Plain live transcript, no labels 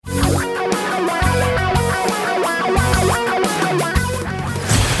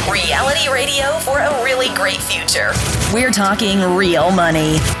bright future. We're talking real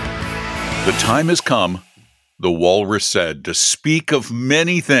money. The time has come, the walrus said, to speak of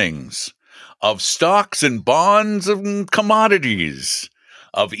many things, of stocks and bonds and commodities,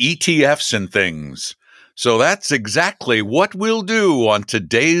 of ETFs and things. So that's exactly what we'll do on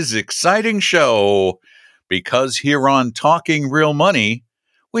today's exciting show, because here on Talking Real Money,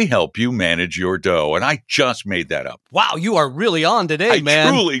 we help you manage your dough. And I just made that up. Wow, you are really on today, man.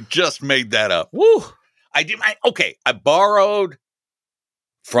 I truly just made that up. Woo. I borrowed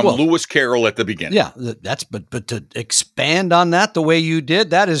from Lewis Carroll at the beginning. Yeah, but to expand on that the way you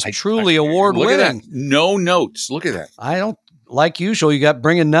did, that is truly award-winning. Look at that. No notes. Look at that. I don't, like usual, you got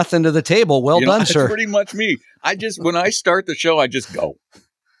bringing nothing to the table. Well done, sir. That's pretty much me. When I start the show, I just go.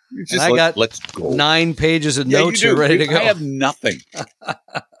 Let's go. 9 pages of notes. You're ready to go. I have nothing.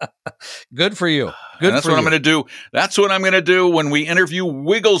 Good for you. That's what I'm going to do. That's what I'm going to do when we interview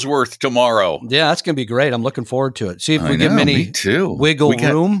Wigglesworth tomorrow. Yeah, that's going to be great. I'm looking forward to it. See if we give him any wiggle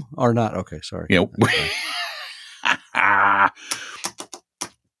room or not. Okay, sorry.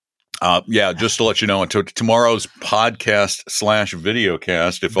 Just to let you know, tomorrow's podcast /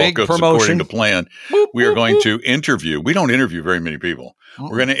 videocast, if all goes according to plan, we are going to interview. We don't interview very many people.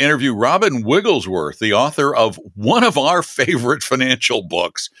 We're going to interview Robin Wigglesworth, the author of one of our favorite financial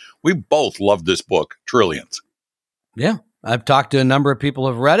books. We both love this book, Trillions. Yeah, I've talked to a number of people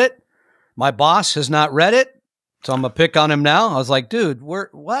who have read it. My boss has not read it, so I'm going to pick on him now. I was like, dude,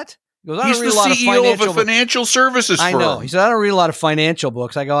 what? He goes, He's the CEO of a financial services firm. I know. He said, I don't read a lot of financial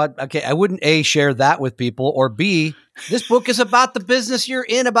books. I go, okay, I wouldn't A, share that with people, or B, this book is about the business you're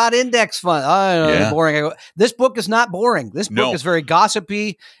in, about index funds. It's boring. I go, this book is not boring. This book is very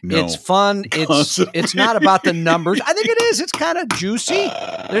gossipy. It's fun. It's not about the numbers. I think it is. It's kind of juicy.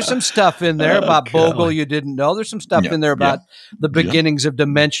 There's some stuff in there about Bogle you didn't know. There's some stuff in there about the beginnings of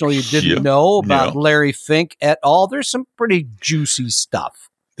Dimensional you didn't know, about Larry Fink et al. There's some pretty juicy stuff.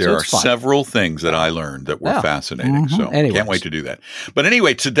 There are several things that I learned that were fascinating. So can't wait to do that. But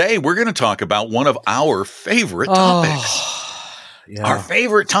anyway, today we're going to talk about one of our favorite topics. Our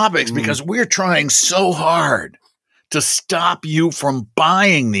favorite topics, because we're trying so hard to stop you from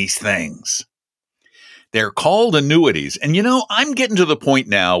buying these things. They're called annuities. And I'm getting to the point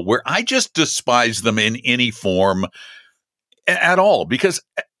now where I just despise them in any form at all, because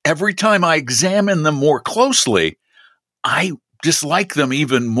every time I examine them more closely, I dislike them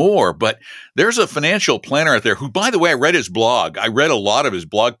even more. But there's a financial planner out there who, by the way, I read his blog. I read a lot of his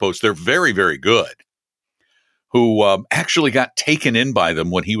blog posts. They're very, very good. Who actually got taken in by them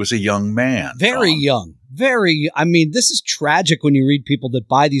when he was a young man. Very young. This is tragic when you read people that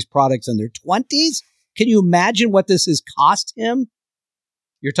buy these products in their 20s. Can you imagine what this has cost him?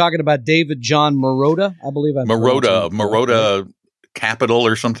 You're talking about David John Marotta, I believe. Marotta Capital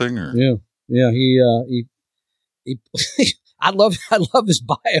or something? Or? Yeah. He I love his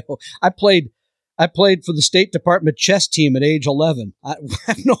bio. I played for the State Department chess team at age 11. I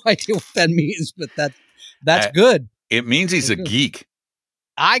have no idea what that means, but that's good. It means he's a geek.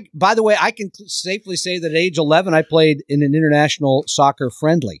 By the way, I can safely say that at age 11, I played in an international soccer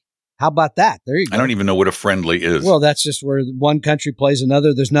friendly. How about that? There you go. I don't even know what a friendly is. Well, that's just where one country plays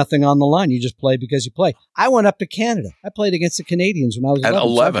another. There's nothing on the line. You just play because you play. I went up to Canada. I played against the Canadians when I was 11. At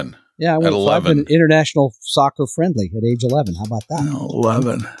 11? Yeah, I went to an international soccer friendly at age 11. How about that?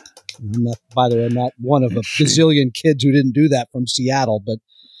 11. By the way, I'm not one of a bazillion kids who didn't do that from Seattle, but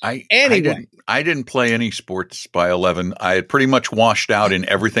anyway. I didn't play any sports by 11. I had pretty much washed out in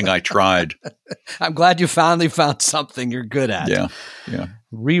everything I tried. I'm glad you finally found something you're good at. Yeah.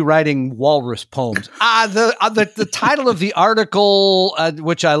 Rewriting walrus poems. The title of the article,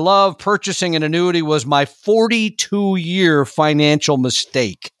 which I love, Purchasing an Annuity, was my 42-year financial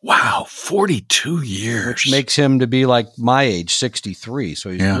mistake. Wow, 42 years. Which makes him to be like my age, 63,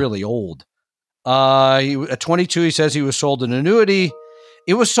 so he's really old. At 22, he says he was sold an annuity.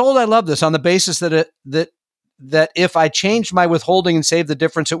 It was sold, I love this, on the basis that if I changed my withholding and saved the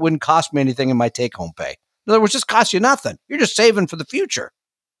difference, it wouldn't cost me anything in my take-home pay. In other words, just cost you nothing. You're just saving for the future.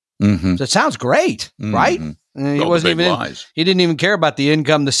 Mm-hmm. So it sounds great, right? He didn't even care about the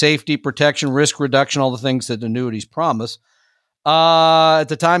income, the safety, protection, risk reduction, all the things that annuities promise. At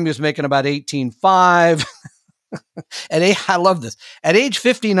the time, he was making about $18,500. I love this. At age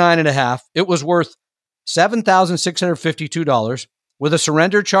 59 and a half, it was worth $7,652 with a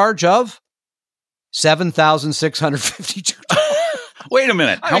surrender charge of $7,652. Wait a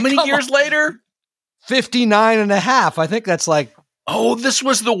minute. How many years later? 59 and a half. I think that's like. Oh, this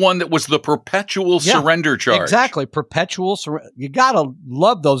was the one that was the perpetual surrender charge. Exactly. Perpetual surrender. You got to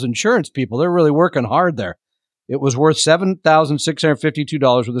love those insurance people. They're really working hard there. It was worth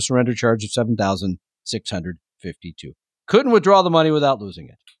 $7,652 with a surrender charge of $7,652. $652. Couldn't withdraw the money without losing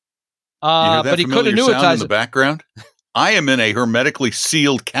it. You hear that but he could annuitize in the background. I am in a hermetically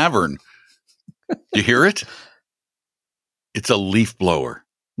sealed cavern. Do you hear it? It's a leaf blower.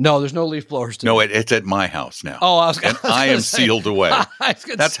 No, there's no leaf blowers today. No, it's at my house now. Oh, I am sealed away.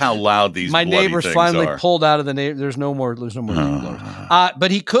 That's how loud these my neighbors finally are. Pulled out of the neighbor. There's no more leaf blowers. But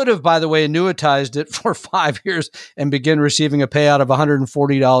he could have, by the way, annuitized it for 5 years and begin receiving a payout of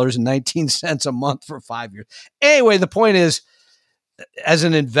 $140.19 a month for 5 years. Anyway, the point is, as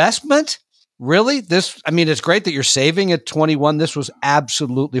an investment, really, it's great that you're saving at 21. This was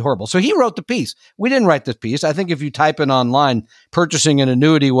absolutely horrible. So he wrote the piece. We didn't write this piece. I think if you type in online, purchasing an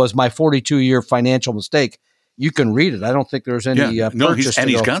annuity was my 42-year financial mistake, you can read it. I don't think there's any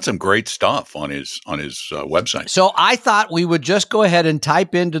he's got some great stuff on his website. So I thought we would just go ahead and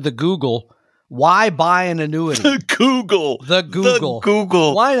type into the Google, why buy an annuity? The Google.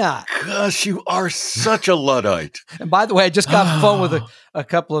 Why not? Gosh, you are such a Luddite. And by the way, I just got off the phone with a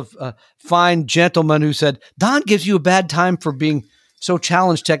couple of fine gentlemen who said, Don gives you a bad time for being so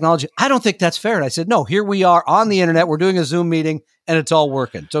challenged technology. I don't think that's fair. And I said, no, here we are on the internet. We're doing a Zoom meeting and it's all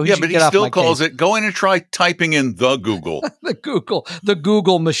working. So but he still calls it, go in and try typing in the Google. the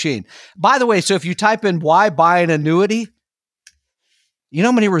Google machine. By the way, so if you type in why buy an annuity, you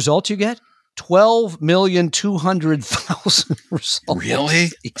know how many results you get? 12,200,000 results. Really?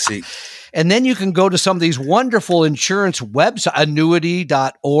 See. And then you can go to some of these wonderful insurance websites,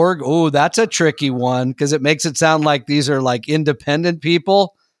 annuity.org. Oh, that's a tricky one because it makes it sound like these are like independent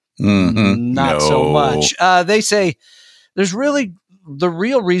people. Mm-hmm. Not so much. They say there's really the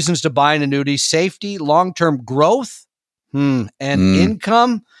real reasons to buy an annuity: safety, long-term growth, and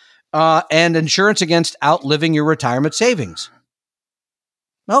income, and insurance against outliving your retirement savings.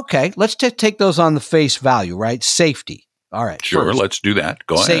 Okay, let's take those on the face value, right? Safety. All right. Sure, first, let's do that.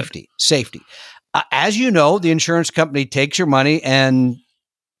 Go ahead. Safety. As you know, the insurance company takes your money and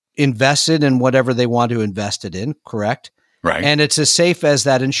invests it in whatever they want to invest it in, correct? Right. And it's as safe as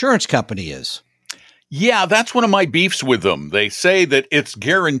that insurance company is. Yeah, that's one of my beefs with them. They say that it's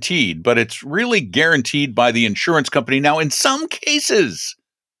guaranteed, but it's really guaranteed by the insurance company. Now, in some cases,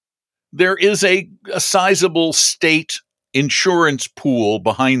 there is a sizable state insurance pool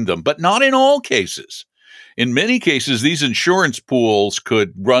behind them, but not in all cases. In many cases, these insurance pools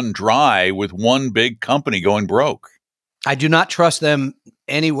could run dry with one big company going broke. I do not trust them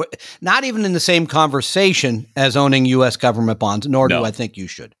anywhere, not even in the same conversation as owning U.S. government bonds, nor do I think you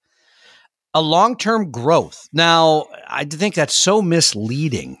should. A long-term growth. Now, I think that's so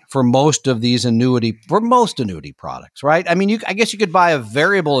misleading for most annuity products, right? I mean, I guess you could buy a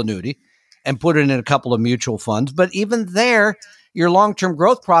variable annuity and put it in a couple of mutual funds. But even there, your long-term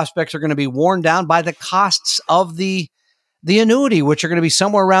growth prospects are going to be worn down by the costs of the annuity, which are going to be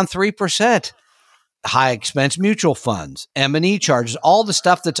somewhere around 3%. High expense mutual funds, M&E charges, all the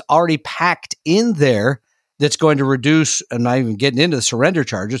stuff that's already packed in there that's going to reduce, and not even getting into the surrender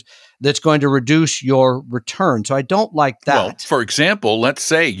charges, that's going to reduce your return. So I don't like that. Well, for example, let's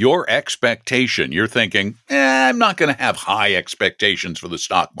say your expectation, you're thinking, I'm not going to have high expectations for the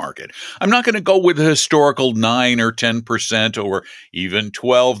stock market. I'm not going to go with the historical 9 or 10% or even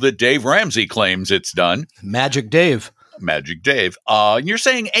 12 that Dave Ramsey claims it's done. Magic Dave. You're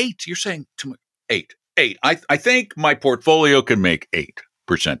saying 8. You're saying 8. I think my portfolio can make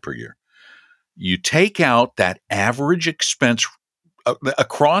 8% per year. You take out that average expense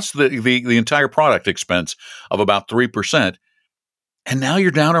across the entire product expense of about 3%, and now you're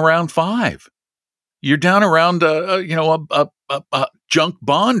down around 5. You're down around a junk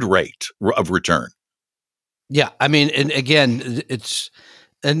bond rate of return. Yeah, I mean, and again,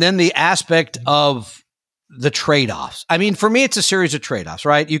 and then the aspect of the trade-offs. I mean, for me, it's a series of trade-offs,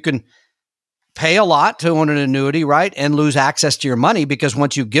 right? You can pay a lot to own an annuity, right? And lose access to your money because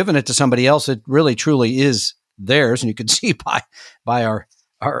once you've given it to somebody else, it really truly is theirs. And you can see by our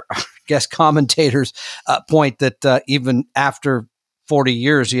guest commentators' point that even after 40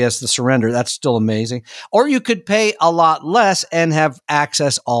 years, he has the surrender. That's still amazing. Or you could pay a lot less and have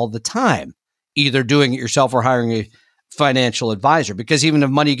access all the time, either doing it yourself or hiring a financial advisor. Because even the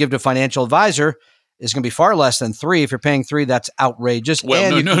money you give to a financial advisor is going to be far less than 3. If you're paying 3, that's outrageous.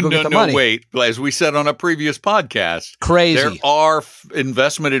 Well, no, wait. As we said on a previous podcast, crazy. There are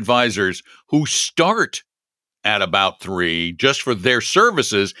investment advisors who start at about 3 just for their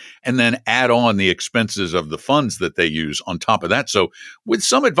services and then add on the expenses of the funds that they use on top of that. So with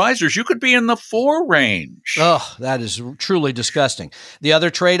some advisors, you could be in the 4 range. Oh, that is truly disgusting. The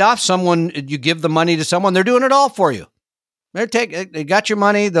other trade-off, you give the money to someone, they're doing it all for you. They got your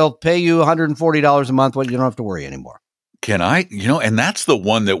money. They'll pay you $140 a month. You don't have to worry anymore. Can I, and that's the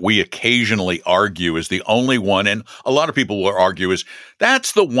one that we occasionally argue is the only one. And a lot of people will argue is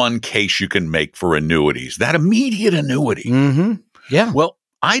that's the one case you can make for annuities, that immediate annuity. Mm-hmm. Yeah. Well,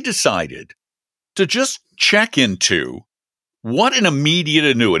 I decided to just check into what an immediate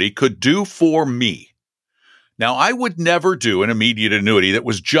annuity could do for me. Now, I would never do an immediate annuity that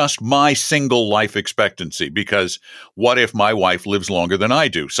was just my single life expectancy, because what if my wife lives longer than I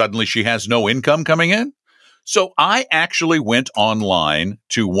do? Suddenly she has no income coming in? So I actually went online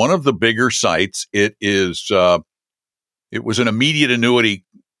to one of the bigger sites. It was an immediate annuity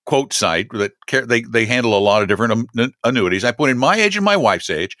quote site that they handle a lot of different annuities. I put in my age and my wife's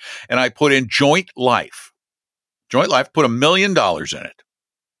age, and I put in Joint Life. Joint Life, put $1 million in it.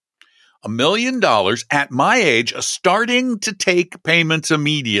 $1 million at my age, starting to take payments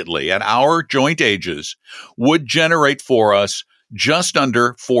immediately at our joint ages, would generate for us just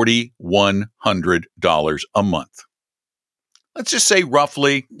under $4,100 a month. Let's just say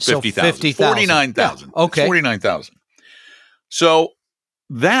roughly 50,000. 49,000. Yeah, okay. 49,000. So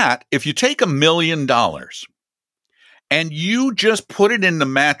that, if you take $1 million and you just put it in the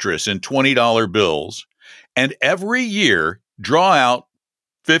mattress in $20 bills, and every year draw out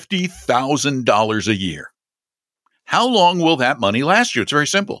 $50,000 a year, how long will that money last you? It's very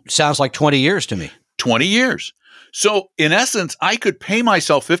simple. Sounds like 20 years to me. 20 years. So in essence, I could pay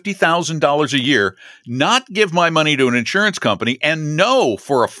myself $50,000 a year, not give my money to an insurance company, and know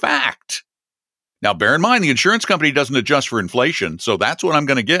for a fact. Now, bear in mind, the insurance company doesn't adjust for inflation, so that's what I'm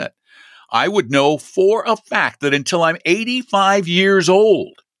going to get. I would know for a fact that until I'm 85 years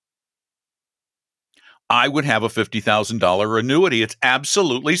old, I would have a $50,000 annuity. It's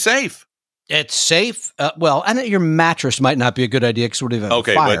absolutely safe. It's safe. Well, and your mattress might not be a good idea because we'd have a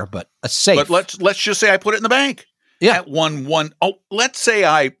fire, but a safe. But let's just say I put it in the bank. Yeah. At let's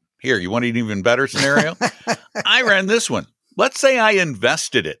say you want an even better scenario? I ran this one. Let's say I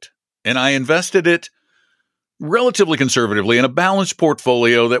invested it, and I invested it relatively conservatively in a balanced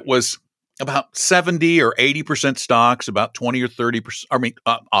portfolio that was about 70 or 80% stocks, about 20 or 30%,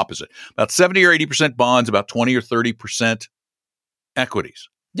 opposite, about 70 or 80% bonds, about 20 or 30% equities.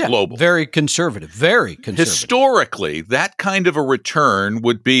 Yeah, global. Very conservative. Historically, that kind of a return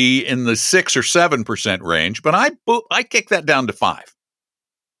would be in the 6 or 7% range, but I kicked that down to 5.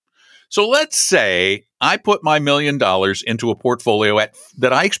 So let's say I put my $1 million into a portfolio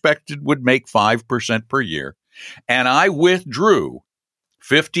that I expected would make 5% per year, and I withdrew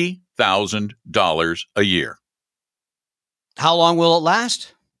 $50,000 a year. How long will it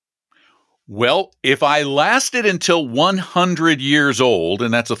last? Well, if I lasted until 100 years old,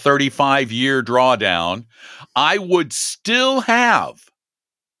 and that's a 35-year drawdown, I would still have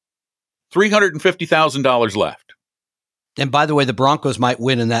 $350,000 left. And by the way, the Broncos might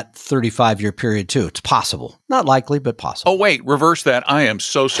win in that 35-year period too. It's possible. Not likely, but possible. Oh, wait, reverse that. I am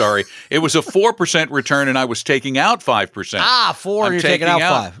so sorry. It was a 4% return, and I was taking out 5%. 4, you're taking out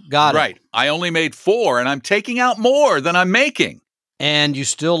 5. Got it. Right. I only made 4, and I'm taking out more than I'm making. And you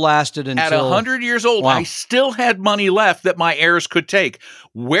still lasted until... At 100 years old, wow. I still had money left that my heirs could take.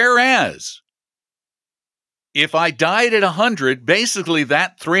 Whereas, if I died at 100, basically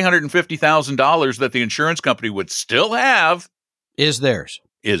that $350,000 that the insurance company would still have... Is theirs.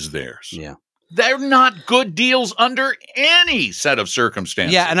 Yeah. They're not good deals under any set of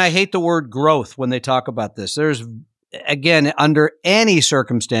circumstances. Yeah, and I hate the word growth when they talk about this. There's, again, under any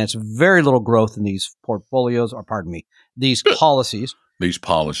circumstance, very little growth in these portfolios, these policies.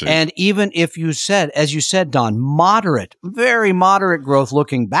 And even if you said, as you said, Don, very moderate growth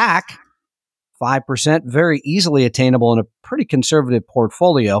looking back, 5%, very easily attainable in a pretty conservative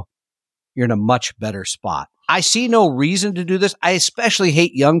portfolio, you're in a much better spot. I see no reason to do this. I especially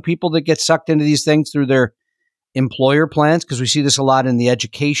hate young people that get sucked into these things through their employer plans, because we see this a lot in the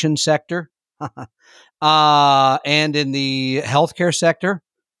education sector and in the healthcare sector.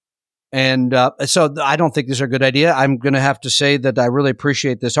 And so I don't think this is a good idea. I'm going to have to say that I really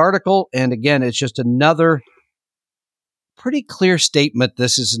appreciate this article. And again, it's just another pretty clear statement.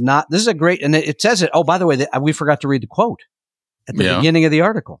 This is a great, and it says it. Oh, by the way, we forgot to read the quote at the beginning of the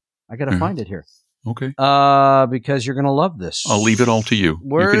article. I got to find it here. Okay. Because you're going to love this. I'll leave it all to you.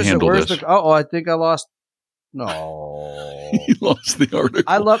 You can handle this. I think I lost. No. You lost the article.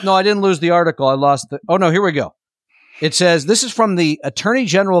 I didn't lose the article. I lost here we go. It says, this is from the Attorney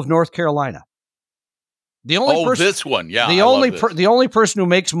General of North Carolina. The only person, this one. Yeah. The only person who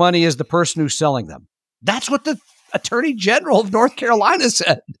makes money is the person who's selling them. That's what the Attorney General of North Carolina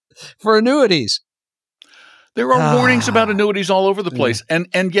said for annuities. There are warnings about annuities all over the place. Yeah.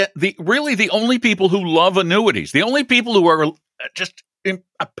 And yet the only people who love annuities, the only people who are just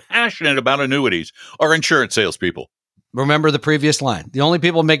passionate about annuities are insurance salespeople. Remember the previous line. The only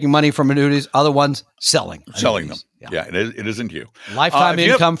people making money from annuities are the ones selling them. Yeah, it isn't you. Lifetime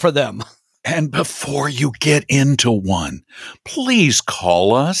income for them. And before you get into one, please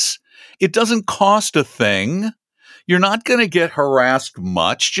call us. It doesn't cost a thing. You're not going to get harassed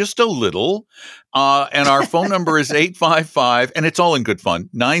much, just a little. And our phone number is 855, and it's all in good fun,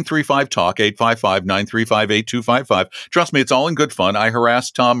 935-TALK, 855-935-8255. Trust me, it's all in good fun. I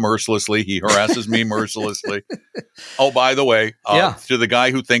harass Tom mercilessly. He harasses me mercilessly. Oh, by the way, to the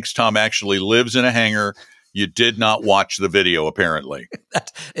guy who thinks Tom actually lives in a hangar, you did not watch the video, apparently.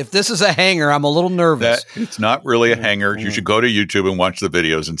 If this is a hangar, I'm a little nervous. It's not really a hangar. You should go to YouTube and watch the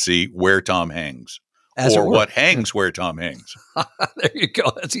videos and see where Tom hangs. Or what hangs where Tom hangs. There you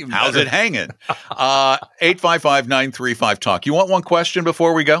go. That's even How's better. it hanging? 855-935-TALK. You want one question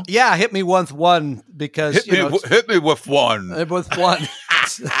before we go? Yeah, hit me with one because hit me with one. With one.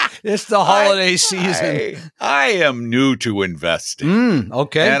 It's the holiday season. I am new to investing.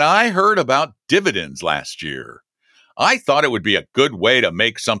 Okay. And I heard about dividends last year. I thought it would be a good way to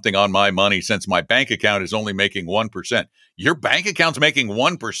make something on my money since my bank account is only making 1%. Your bank account's making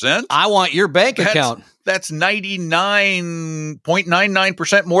 1%? I want your bank account. That's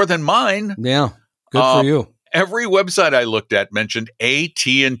 99.99% more than mine. Yeah. Good for you. Every website I looked at mentioned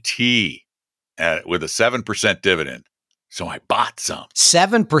AT&T with a 7% dividend. So I bought some.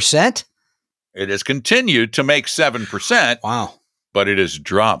 7%? It has continued to make 7%. Wow. But it has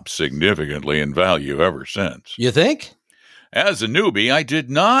dropped significantly in value ever since. You think? As a newbie, I did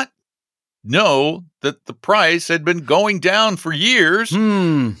not know that the price had been going down for years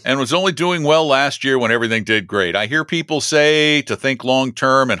and was only doing well last year when everything did great. I hear people say to think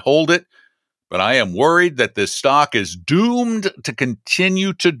long-term and hold it, but I am worried that this stock is doomed to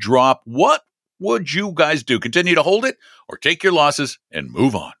continue to drop. What would you guys do? Continue to hold it or take your losses and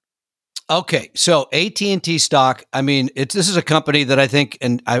move on? Okay, so AT&T stock, I mean, this is a company that I think,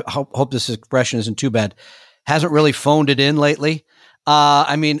 and I hope this expression isn't too bad, hasn't really phoned it in lately.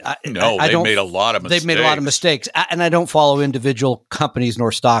 They've made a lot of mistakes. They've made a lot of mistakes, and I don't follow individual companies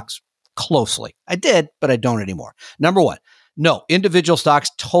nor stocks closely. I did, but I don't anymore. Number one, no, individual stocks,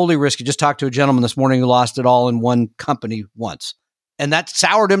 totally risky. Just talked to a gentleman this morning who lost it all in one company once, and that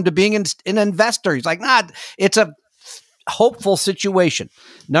soured him to being an investor. He's like, it's a hopeful situation.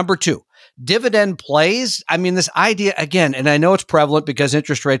 Number two, dividend plays. I mean, this idea again, and I know it's prevalent because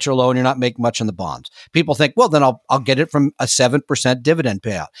interest rates are low and you're not making much on the bonds. People think, well, then I'll get it from a 7% dividend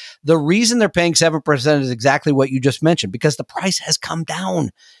payout. The reason they're paying 7% is exactly what you just mentioned, because the price has come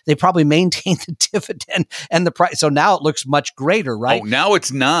down. They probably maintained the dividend and the price. So now it looks much greater, right? Oh, now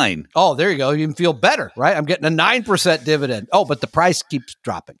it's 9. Oh, there you go. You can feel better, right? I'm getting a 9% dividend. Oh, but the price keeps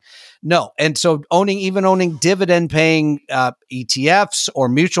dropping. No. And so owning dividend paying ETFs or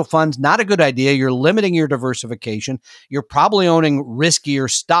mutual funds, not a good idea. You're limiting your diversification. You're probably owning riskier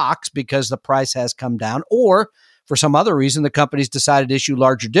stocks because the price has come down, or for some other reason, the company's decided to issue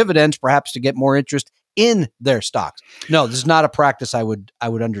larger dividends, perhaps to get more interest in their stocks. No, this is not a practice I would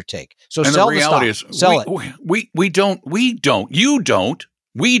undertake. So and sell the reality stock. Is sell it. We don't,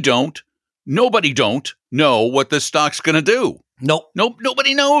 nobody don't know what this stock's going to do. Nope.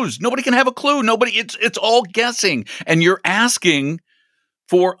 Nobody knows. Nobody can have a clue. It's all guessing. And you're asking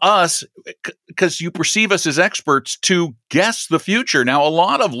for us, because you perceive us as experts, to guess the future. Now, a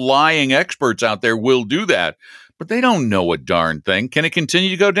lot of lying experts out there will do that, but they don't know a darn thing. Can it continue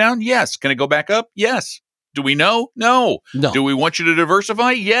to go down? Yes. Can it go back up? Yes. Do we know? No. Do we want you to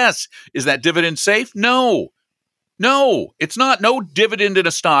diversify? Yes. Is that dividend safe? No. It's not. No dividend in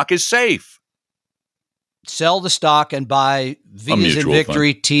a stock is safe. Sell the stock and buy V as in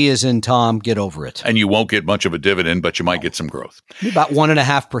victory, fund. T as in Tom, get over it. And you won't get much of a dividend, but you might get some growth. Maybe about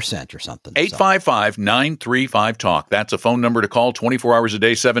 1.5% or something. 855-935-TALK. That's a phone number to call 24 hours a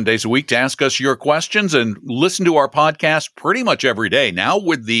day, 7 days a week to ask us your questions and listen to our podcast pretty much every day. Now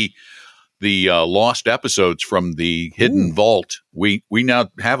with the lost episodes from the Hidden Vault, we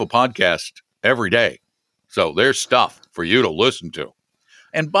now have a podcast every day. So there's stuff for you to listen to.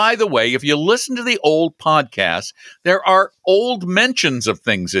 And by the way, if you listen to the old podcasts, there are old mentions of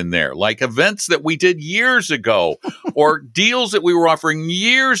things in there, like events that we did years ago or deals that we were offering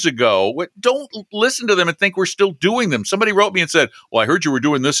years ago. Don't listen to them and think we're still doing them. Somebody wrote me and said, well, I heard you were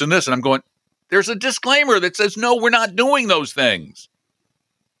doing this and this. And I'm going, there's a disclaimer that says, no, we're not doing those things.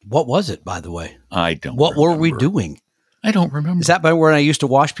 What was it, by the way? I don't What remember. were we doing? I don't remember. Is that by when I used to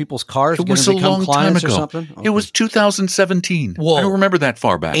wash people's cars? It was a long time ago. Or something? Okay. It was 2017. Whoa. I don't remember that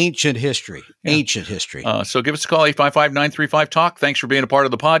far back. Ancient history. Yeah. Ancient history. So give us a call, 855-935-TALK. Thanks for being a part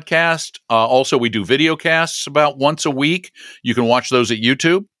of the podcast. Also, we do video casts about once a week. You can watch those at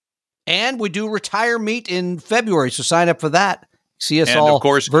YouTube. And we do Retire Meet in February, so sign up for that. See us and all of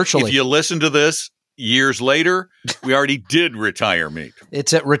course, virtually. If you listen to this years later, we already did Retire Meet.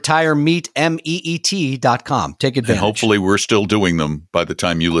 It's at retiremeet.com. Take advantage. And hopefully we're still doing them by the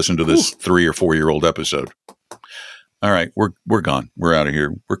time you listen to this 3 or 4 year old episode. All right, we're gone. We're out of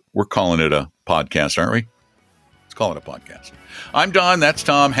here. We're calling it a podcast, aren't we? Let's call it a podcast. I'm Don. That's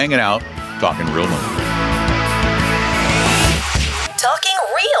Tom, hanging out, talking real money. Talking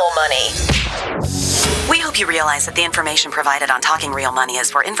real money. We hope you realize that the information provided on Talking Real Money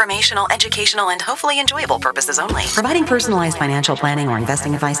is for informational, educational, and hopefully enjoyable purposes only. Providing personalized financial planning or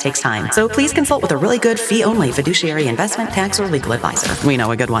investing advice takes time, so please consult with a really good fee-only fiduciary investment, tax, or legal advisor. We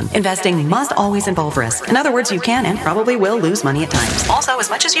know a good one. Investing must always involve risk. In other words, you can and probably will lose money at times. Also, as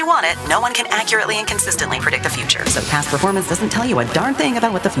much as you want it, no one can accurately and consistently predict the future. So past performance doesn't tell you a darn thing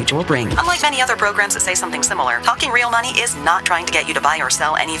about what the future will bring. Unlike many other programs that say something similar, Talking Real Money is not trying to get you to buy or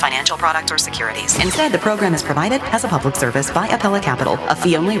sell any financial products or securities. Instead, the program is provided as a public service by Apella Capital, a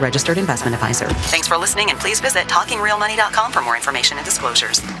fee-only registered investment advisor. Thanks for listening, and please visit TalkingRealMoney.com for more information and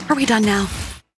disclosures. Are we done now?